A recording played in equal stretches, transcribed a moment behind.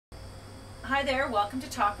Hi there, welcome to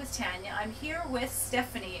Talk with Tanya. I'm here with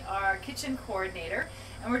Stephanie, our kitchen coordinator,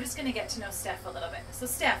 and we're just going to get to know Steph a little bit. So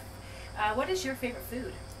Steph, what is your favorite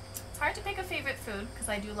food? It's hard to pick a favorite food because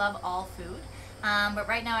I do love all food, but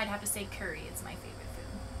right now I'd have to say curry is my favorite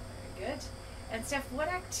food. Very good. And Steph, what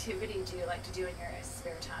activity do you like to do in your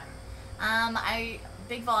spare time? I'm a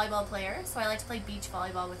big volleyball player, so I like to play beach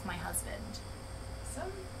volleyball with my husband.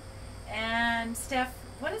 Awesome. And Steph,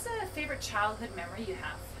 what is a favorite childhood memory you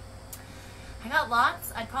have? I got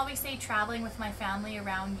lots. I'd probably say traveling with my family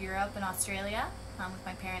around Europe and Australia with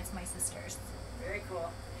my parents and my sisters. Very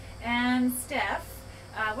cool. And Steph,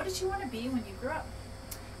 what did you want to be when you grew up?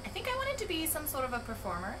 I think I wanted to be some sort of a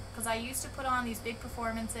performer because I used to put on these big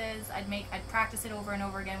performances. I'd practice it over and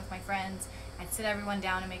over again with my friends. I'd sit everyone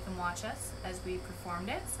down and make them watch us as we performed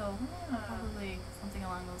it. So probably something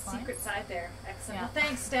along those lines. Secret side there. Excellent. Yeah. Well,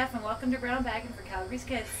 thanks, Steph, and welcome to Brown Bagging for Calgary's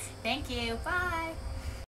Kids. Thank you. Bye.